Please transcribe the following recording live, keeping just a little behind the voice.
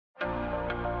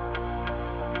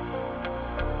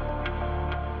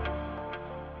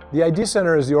The Idea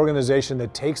Center is the organization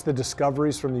that takes the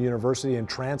discoveries from the university and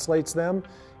translates them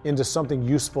into something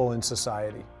useful in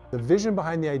society. The vision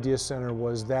behind the Idea Center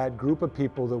was that group of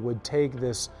people that would take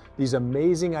these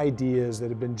amazing ideas that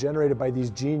have been generated by these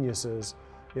geniuses,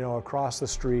 across the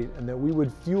street, and that we would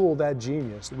fuel that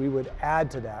genius. We would add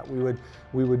to that.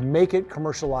 We would make it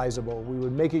commercializable. We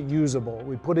would make it usable.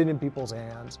 We'd put it in people's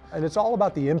hands. And it's all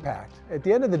about the impact. At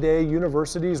the end of the day,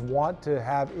 universities want to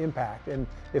have impact. And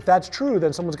if that's true,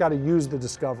 then someone's got to use the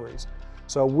discoveries.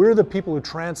 So we're the people who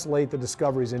translate the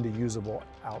discoveries into usable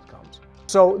outcomes.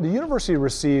 So the university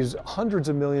receives hundreds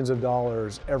of millions of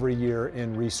dollars every year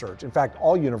in research. In fact,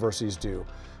 all universities do.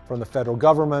 From the federal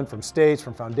government, from states,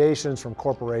 from foundations, from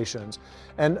corporations.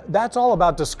 And that's all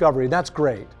about discovery, that's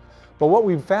great. But what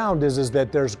we've found is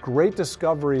that there's great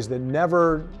discoveries that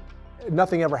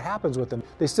nothing ever happens with them.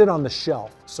 They sit on the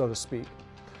shelf, so to speak.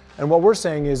 And what we're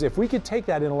saying is if we could take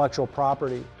that intellectual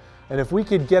property and if we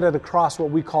could get it across what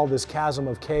we call this chasm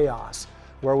of chaos,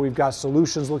 where we've got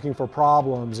solutions looking for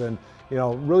problems and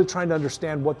really trying to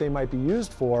understand what they might be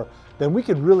used for, then we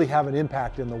could really have an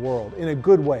impact in the world in a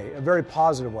good way, a very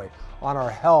positive way, on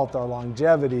our health, our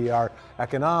longevity, our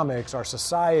economics, our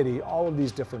society, all of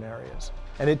these different areas.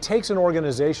 And it takes an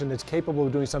organization that's capable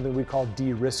of doing something we call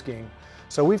de-risking.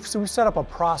 So we've set up a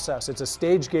process. It's a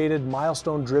stage-gated,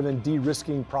 milestone-driven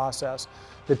de-risking process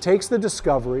that takes the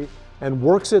discovery and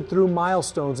works it through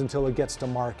milestones until it gets to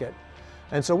market.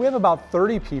 And so we have about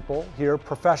 30 people here,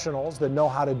 professionals that know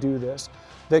how to do this,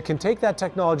 that can take that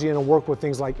technology and work with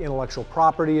things like intellectual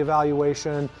property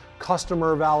evaluation,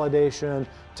 customer validation,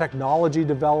 technology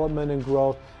development and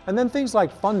growth, and then things like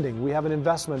funding. We have an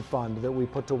investment fund that we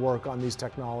put to work on these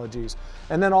technologies.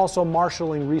 And then also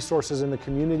marshaling resources in the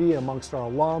community amongst our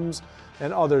alums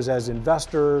and others as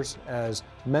investors, as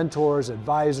mentors,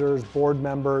 advisors, board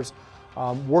members,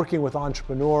 working with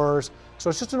entrepreneurs. So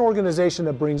it's just an organization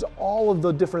that brings all of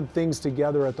the different things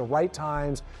together at the right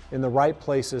times, in the right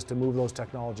places to move those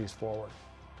technologies forward.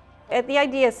 At the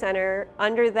Idea Center,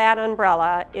 under that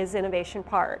umbrella is Innovation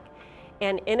Park.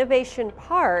 And Innovation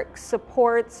Park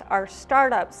supports our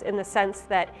startups in the sense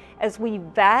that as we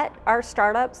vet our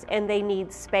startups and they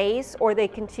need space or they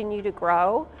continue to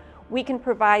grow, we can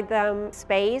provide them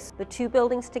space. The two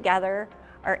buildings together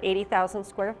are 80,000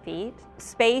 square feet.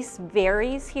 Space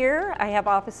varies here. I have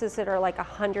offices that are like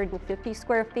 150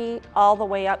 square feet all the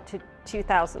way up to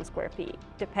 2,000 square feet,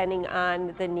 depending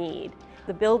on the need.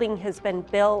 The building has been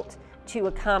built to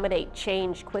accommodate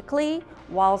change quickly.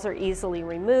 Walls are easily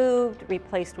removed,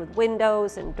 replaced with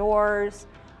windows and doors,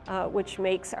 which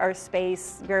makes our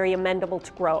space very amenable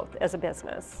to growth as a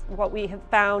business. What we have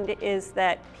found is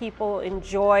that people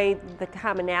enjoy the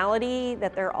commonality,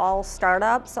 that they're all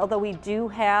startups. Although we do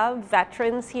have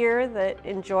veterans here that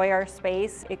enjoy our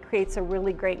space, it creates a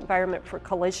really great environment for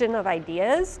collision of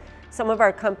ideas. Some of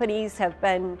our companies have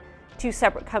been two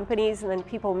separate companies, and then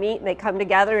people meet and they come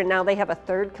together and now they have a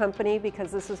third company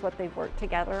because this is what they've worked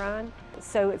together on.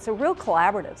 So it's a real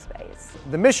collaborative space.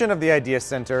 The mission of the Idea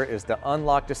Center is to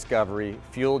unlock discovery,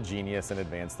 fuel genius, and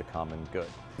advance the common good.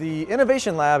 The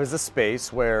Innovation Lab is a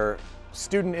space where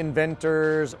student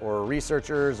inventors or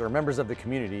researchers or members of the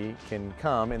community can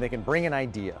come and they can bring an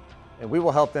idea, and we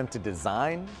will help them to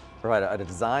provide a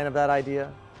design of that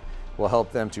idea. We'll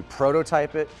help them to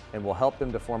prototype it, and we'll help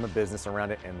them to form a business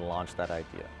around it and launch that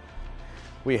idea.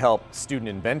 We help student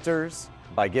inventors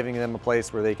by giving them a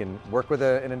place where they can work with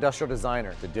an industrial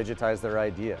designer to digitize their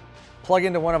idea. Plug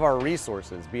into one of our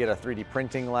resources, be it a 3D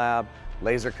printing lab,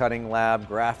 laser cutting lab,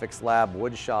 graphics lab,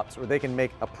 wood shops, where they can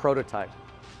make a prototype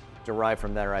derived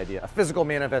from their idea, a physical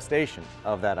manifestation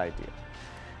of that idea.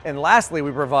 And lastly,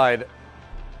 we provide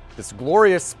this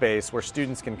glorious space where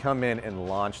students can come in and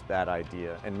launch that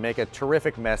idea and make a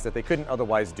terrific mess that they couldn't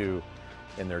otherwise do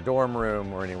in their dorm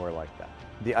room or anywhere like that.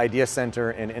 The Idea Center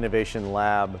and Innovation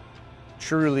Lab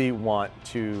truly want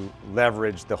to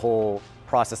leverage the whole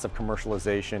process of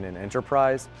commercialization and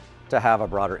enterprise to have a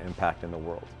broader impact in the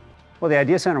world. Well, the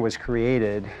Idea Center was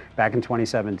created back in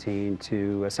 2017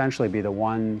 to essentially be the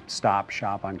one-stop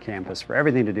shop on campus for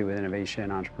everything to do with innovation,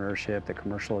 entrepreneurship, the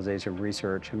commercialization of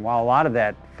research. And while a lot of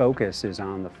that focus is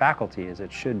on the faculty, as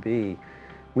it should be,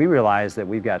 we realize that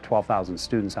we've got 12,000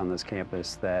 students on this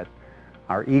campus that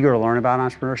are eager to learn about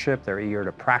entrepreneurship, they're eager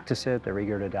to practice it, they're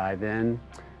eager to dive in.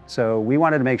 So we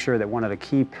wanted to make sure that one of the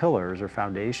key pillars or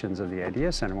foundations of the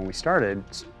Idea Center when we started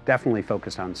definitely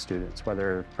focused on students,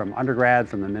 whether from undergrad,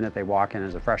 from the minute they walk in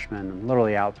as a freshman,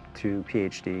 literally out to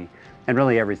PhD, and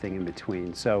really everything in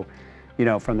between. So,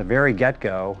 from the very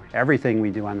get-go, everything we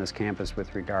do on this campus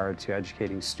with regard to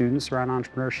educating students around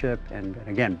entrepreneurship and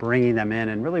again, bringing them in,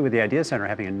 and really with the Idea Center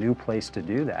having a new place to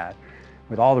do that,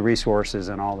 with all the resources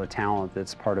and all the talent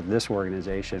that's part of this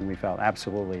organization, we felt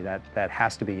absolutely that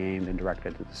has to be aimed and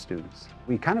directed to the students.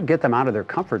 We kind of get them out of their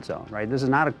comfort zone, right? This is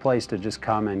not a place to just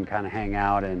come and kind of hang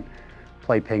out and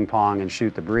play ping pong and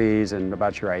shoot the breeze and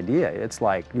about your idea. It's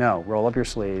like, no, roll up your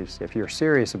sleeves. If you're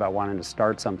serious about wanting to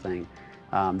start something,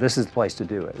 this is the place to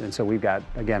do it. And so we've got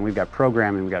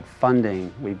programming, we've got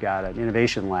funding, we've got an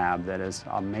innovation lab that is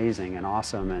amazing and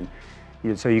awesome. And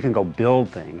so you can go build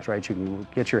things, right? You can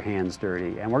get your hands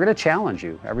dirty, and we're going to challenge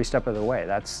you every step of the way.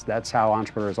 That's how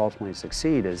entrepreneurs ultimately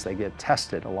succeed, is they get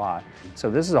tested a lot.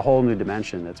 So this is a whole new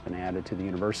dimension that's been added to the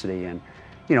university, and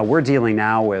we're dealing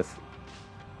now with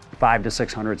 500 to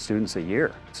 600 students a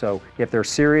year. So if they're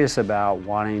serious about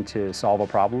wanting to solve a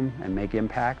problem and make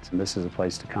impact, this is a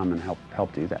place to come and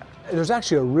help do that. There's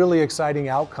actually a really exciting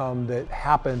outcome that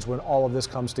happens when all of this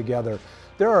comes together.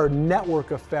 There are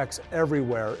network effects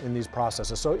everywhere in these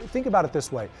processes. So think about it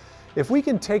this way. If we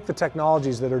can take the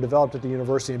technologies that are developed at the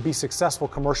university and be successful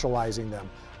commercializing them,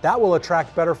 that will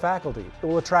attract better faculty. It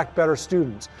will attract better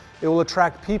students. It will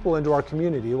attract people into our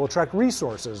community. It will attract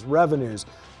resources, revenues,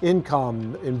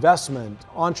 income, investment,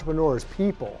 entrepreneurs,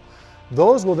 people.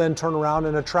 Those will then turn around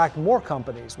and attract more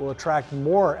companies, will attract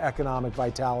more economic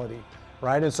vitality,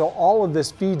 right? And so all of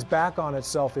this feeds back on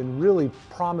itself in really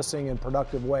promising and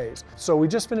productive ways. So we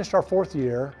just finished our 4th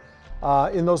year.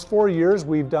 In those 4 years,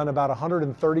 we've done about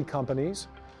 130 companies.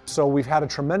 So we've had a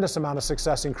tremendous amount of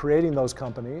success in creating those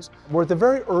companies. We're at the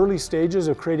very early stages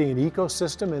of creating an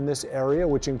ecosystem in this area,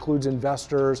 which includes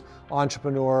investors,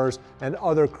 entrepreneurs, and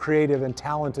other creative and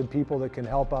talented people that can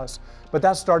help us. But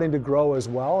that's starting to grow as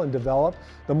well and develop.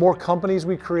 The more companies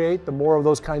we create, the more of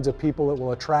those kinds of people it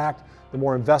will attract, the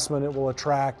more investment it will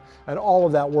attract, and all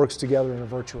of that works together in a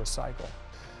virtuous cycle.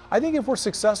 I think if we're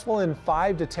successful in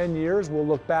 5 to 10 years, we'll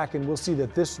look back and we'll see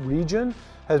that this region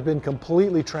has been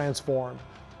completely transformed.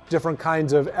 Different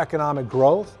kinds of economic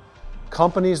growth,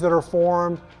 companies that are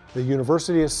formed, the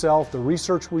university itself, the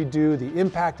research we do, the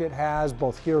impact it has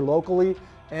both here locally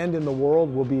and in the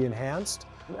world will be enhanced.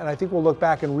 And I think we'll look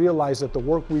back and realize that the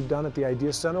work we've done at the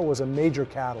Idea Center was a major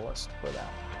catalyst for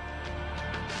that.